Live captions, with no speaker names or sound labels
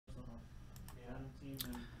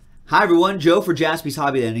Hi everyone, Joe for Jaspys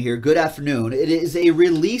Hobbyland here. Good afternoon. It is a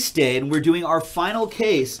release day and we're doing our final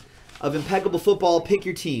case of Impeccable Football Pick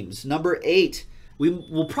Your Teams. Number 8. We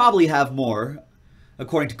will probably have more,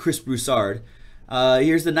 according to Chris Broussard.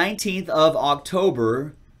 Here's the 19th of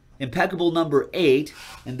October, Impeccable number 8.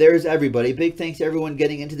 And there's everybody. Big thanks to everyone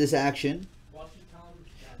getting into this action.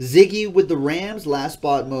 Ziggy with the Rams, last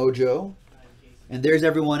spot mojo. And there's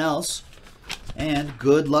everyone else. And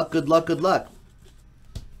good luck, good luck, good luck.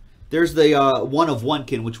 There's the one of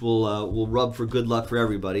onekin, which will rub for good luck for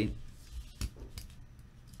everybody.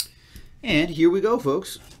 And here we go,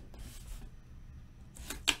 folks.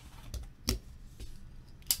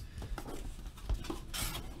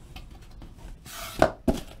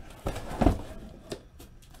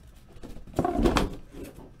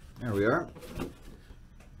 There we are.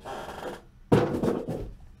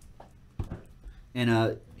 And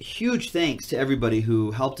a huge thanks to everybody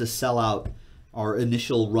who helped us sell out our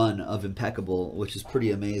initial run of Impeccable, which is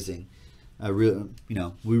pretty amazing. We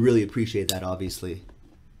really appreciate that, obviously.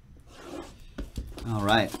 All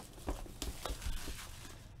right.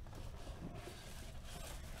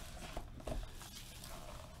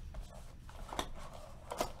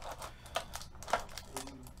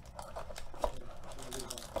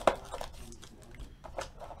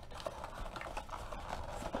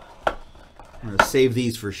 I'm going to save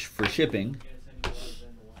these for shipping.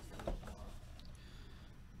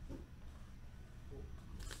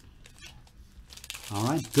 All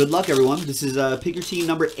right. Good luck, everyone. This is Pick Your Team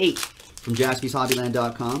number 8 from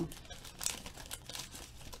JaspysHobbyland.com.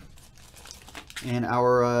 And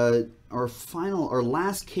our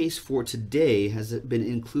last case for today has been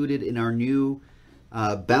included in our new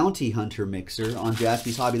Bounty Hunter mixer on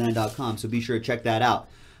JaspysHobbyland.com. So be sure to check that out.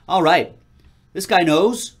 All right. This guy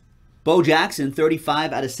knows. Bo Jackson,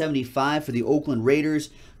 35 out of 75 for the Oakland Raiders.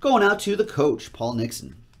 Going out to the coach, Paul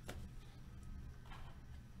Nixon.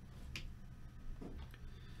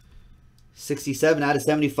 67 out of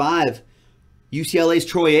 75. UCLA's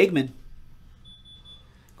Troy Aikman.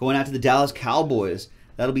 Going out to the Dallas Cowboys.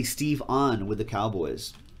 That'll be Steve On with the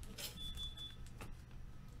Cowboys.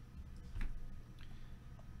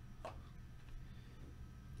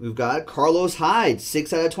 We've got Carlos Hyde,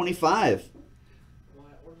 6 out of 25.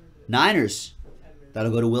 Niners.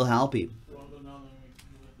 That'll go to Will Halpy.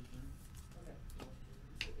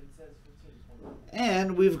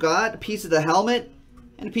 And we've got a piece of the helmet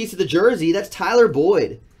and a piece of the jersey. That's Tyler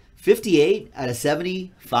Boyd. 58 out of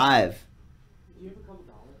 75.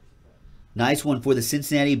 Nice one for the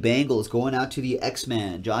Cincinnati Bengals. Going out to the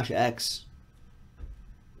X-Man, Josh X.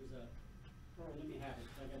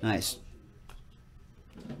 Nice.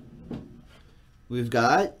 We've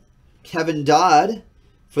got Kevin Dodd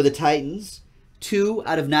for the Titans. 2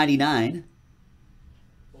 out of 99.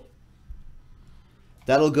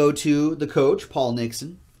 That'll go to the coach, Paul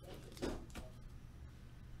Nixon.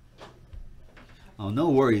 Oh, no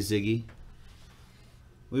worries, Ziggy.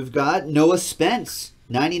 We've got Noah Spence,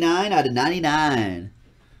 99 out of 99.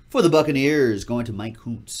 For the Buccaneers, going to Mike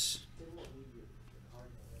Kuntz.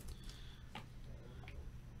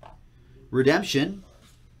 Redemption.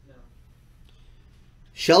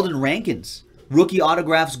 Sheldon Rankins, rookie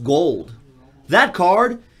autographs gold. That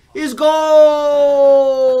card is gold!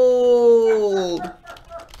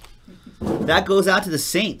 That goes out to the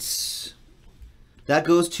Saints. That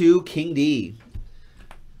goes to King D.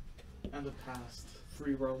 And the past.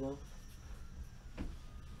 Free Romo.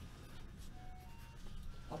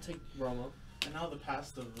 I'll take Romo. And now the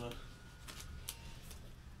past of the...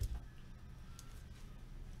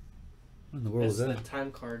 What in the world is that? The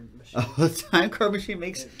time card machine. Oh, the time card machine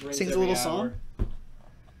sings a little song?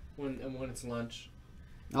 When it's lunch.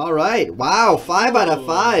 All right. Wow. 5 out of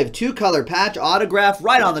 5. 2-color patch autograph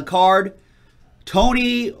right on the card.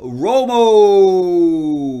 Tony Romo.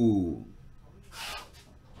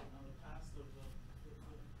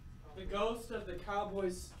 The ghost of the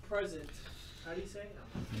Cowboys present. How do you say it?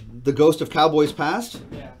 The ghost of Cowboys past?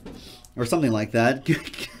 Yeah. Or something like that.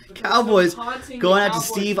 Cowboys going out to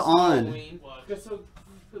Steve On. So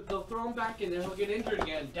they'll throw him back in there. He'll get injured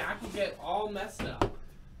again. Dak will get all messed up.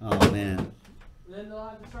 Oh, man. And then they'll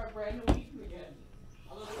have to start Brandon Weeden again.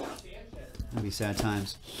 That'd be sad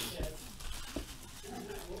times.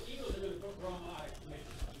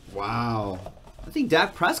 Wow. I think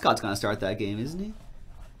Dak Prescott's going to start that game, isn't he?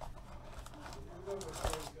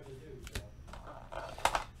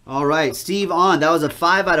 All right, Steve On. That was a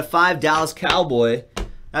 5 out of 5 Dallas Cowboy.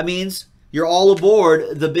 That means you're all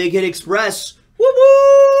aboard the Big Hit Express. Whoop,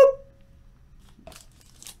 whoop!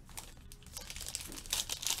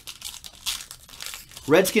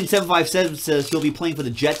 Redskin757 says he'll be playing for the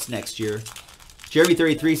Jets next year. Jeremy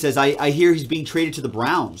 33 says, I hear he's being traded to the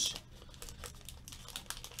Browns.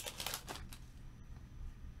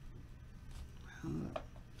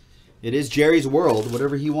 It is Jerry's world,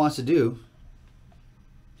 whatever he wants to do.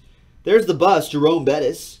 There's the bust, Jerome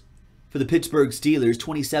Bettis for the Pittsburgh Steelers,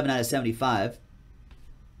 27 out of 75.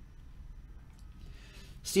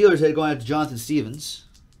 Steelers head going out to Jonathan Stevens.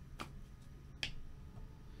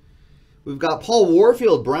 We've got Paul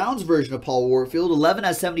Warfield, Browns version of Paul Warfield, 11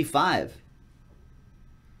 out of 75.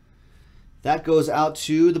 That goes out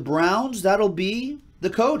to the Browns. That'll be the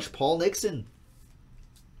coach, Paul Nixon.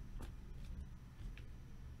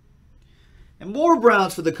 And more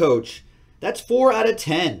Browns for the coach. That's 4 out of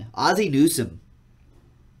 10. Ozzie Newsome.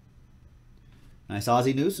 Nice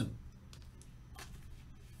Ozzie Newsome.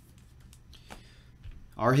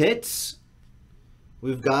 Our hits.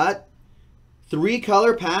 We've got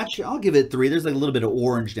 3-color patch. I'll give it 3. There's like a little bit of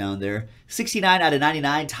orange down there. 69 out of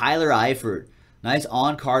 99. Tyler Eifert. Nice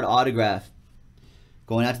on-card autograph.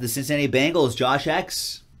 Going out to the Cincinnati Bengals. Josh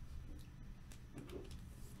X.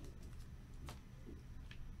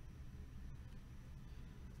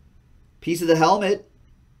 Piece of the helmet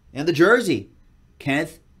and the jersey.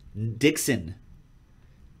 Kenneth Dixon.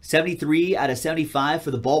 73 out of 75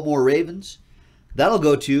 for the Baltimore Ravens. That'll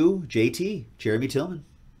go to JT, Jeremy Tillman.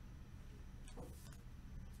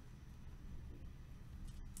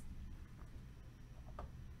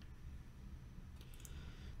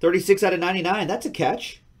 $36 out of 99. That's a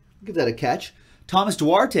catch. I'll give that a catch. Thomas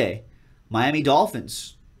Duarte, Miami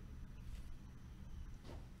Dolphins.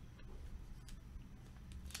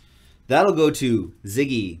 That'll go to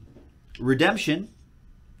Ziggy Redemption.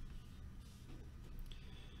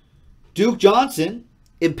 Duke Johnson,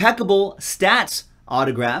 Impeccable Stats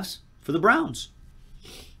autographs for the Browns.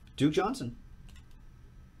 Duke Johnson.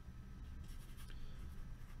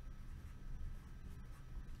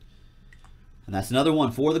 And that's another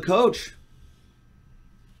one for the coach.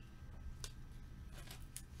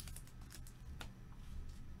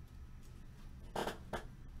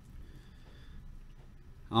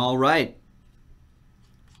 All right.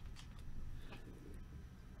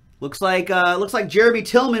 Looks like Jeremy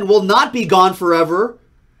Tillman will not be gone forever,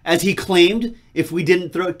 as he claimed if we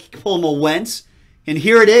didn't pull him a Wentz. And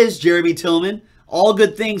here it is, Jeremy Tillman. All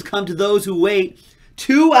good things come to those who wait.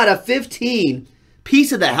 2 out of 15.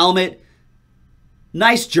 Piece of the helmet.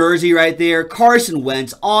 Nice jersey right there. Carson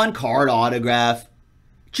Wentz on-card autograph.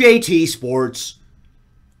 JT Sports.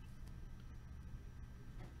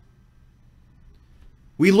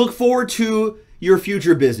 We look forward to your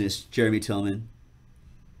future business, Jeremy Tillman,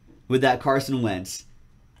 with that Carson Wentz.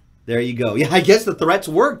 There you go. Yeah, I guess the threats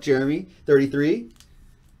worked, Jeremy. 33.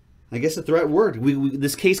 I guess the threat worked.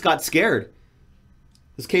 This case got scared.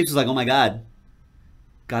 This case was like, oh my God,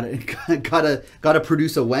 gotta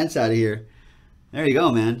produce a Wentz out of here. There you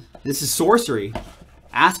go, man. This is sorcery.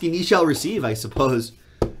 Asking ye shall receive, I suppose.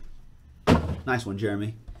 Nice one,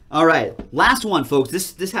 Jeremy. All right, last one, folks.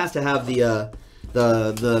 This has to have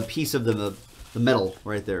the piece of the metal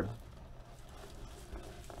right there.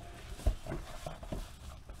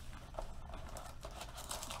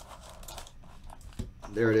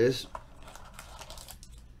 There it is.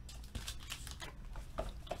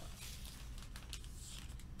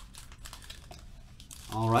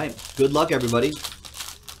 All right. Good luck, everybody.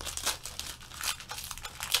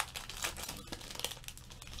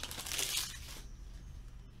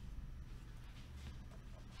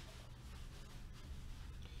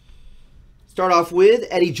 Start off with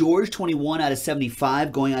Eddie George, 21 out of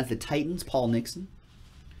 75, going out to the Titans, Paul Nixon.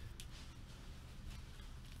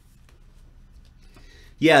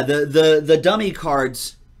 Yeah, the dummy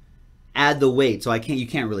cards add the weight, so you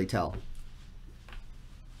can't really tell.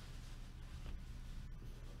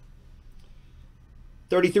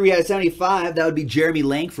 $33 out of 75, that would be Jeremy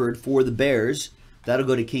Langford for the Bears. That'll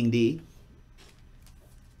go to King D.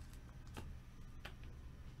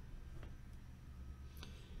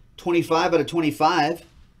 $25 out of 25.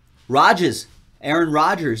 Aaron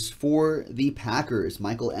Rodgers for the Packers.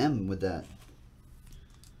 Michael M with that.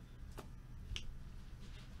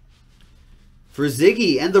 For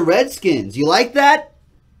Ziggy and the Redskins. You like that?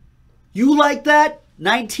 You like that?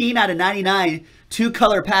 19 out of 99.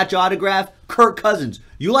 2-color patch autograph. Kirk Cousins.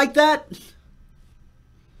 You like that?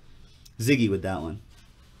 Ziggy with that one.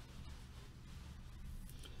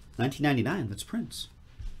 1999. That's Prince.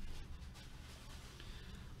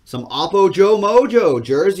 Some Oppo Joe Mojo.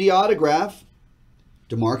 Jersey autograph.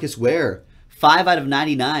 DeMarcus Ware. 5 out of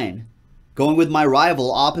 99. Going with my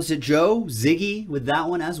rival, Opposite Joe. Ziggy with that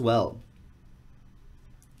one as well.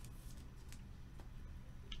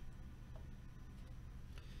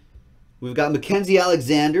 We've got Mackenzie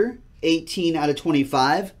Alexander, 18 out of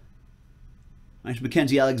 25. Nice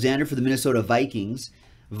Mackenzie Alexander for the Minnesota Vikings.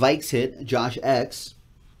 Vikes hit, Josh X.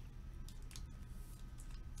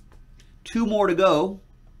 2 more to go.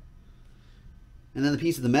 And then the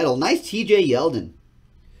piece of the metal. Nice TJ Yeldon.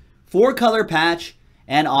 4-color patch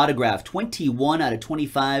and autograph. 21 out of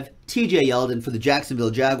 25. TJ Yeldon for the Jacksonville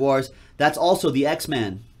Jaguars. That's also the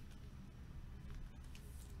X-Man.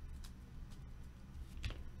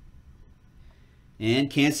 And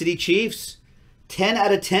Kansas City Chiefs. 10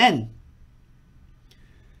 out of 10.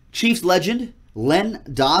 Chiefs legend, Len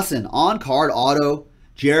Dawson. On-card auto,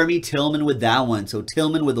 Jeremy Tillman with that one. So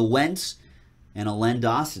Tillman with a Wentz and a Len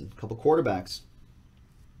Dawson. A couple quarterbacks.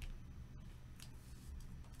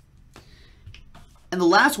 And the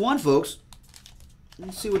last one, folks.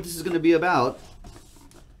 Let's see what this is going to be about.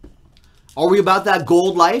 Are we about that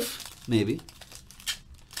gold life? Maybe.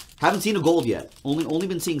 Haven't seen a gold yet. Only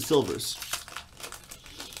been seeing silvers.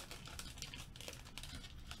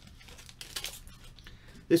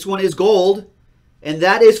 This one is gold, and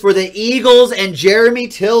that is for the Eagles and Jeremy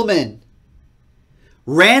Tillman.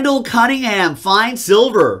 Randall Cunningham, fine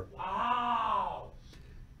silver. Wow.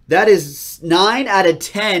 That is 9 out of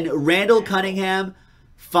 10. Randall Cunningham,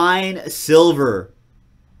 fine silver.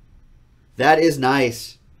 That is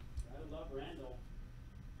nice. I love Randall.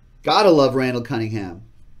 Gotta love Randall Cunningham.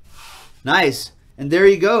 Nice. And there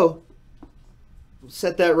you go. We'll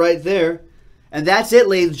set that right there. And that's it,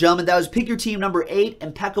 ladies and gentlemen. That was Pick Your Team number 8,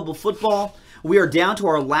 Impeccable Football. We are down to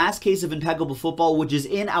our last case of Impeccable Football, which is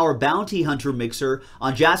in our Bounty Hunter mixer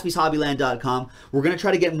on JaspysHobbyland.com. We're going to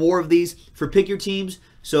try to get more of these for Pick Your Teams,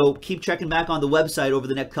 so keep checking back on the website over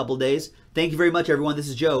the next couple days. Thank you very much, everyone. This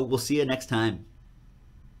is Joe. We'll see you next time.